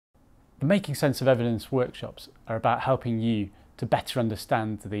The Making Sense of Evidence workshops are about helping you to better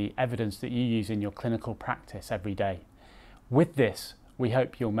understand the evidence that you use in your clinical practice every day. With this, we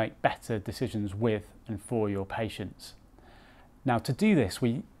hope you'll make better decisions with and for your patients. Now, to do this,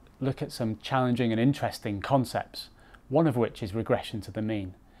 we look at some challenging and interesting concepts, one of which is regression to the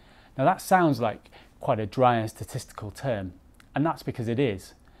mean. Now, that sounds like quite a dry and statistical term, and that's because it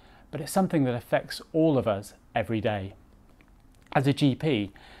is, but it's something that affects all of us every day. As a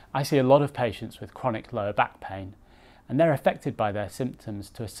GP, I see a lot of patients with chronic lower back pain, and they're affected by their symptoms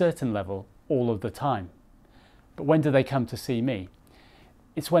to a certain level all of the time. But when do they come to see me?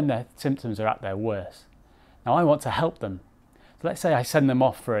 It's when their symptoms are at their worst. Now, I want to help them. So let's say I send them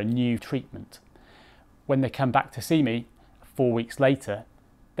off for a new treatment. When they come back to see me 4 weeks later,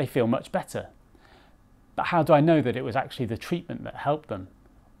 they feel much better. But how do I know that it was actually the treatment that helped them?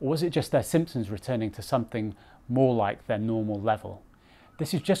 Or was it just their symptoms returning to something more like their normal level?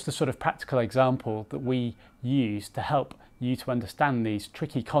 This is just the sort of practical example that we use to help you to understand these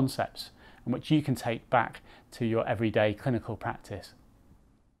tricky concepts and which you can take back to your everyday clinical practice.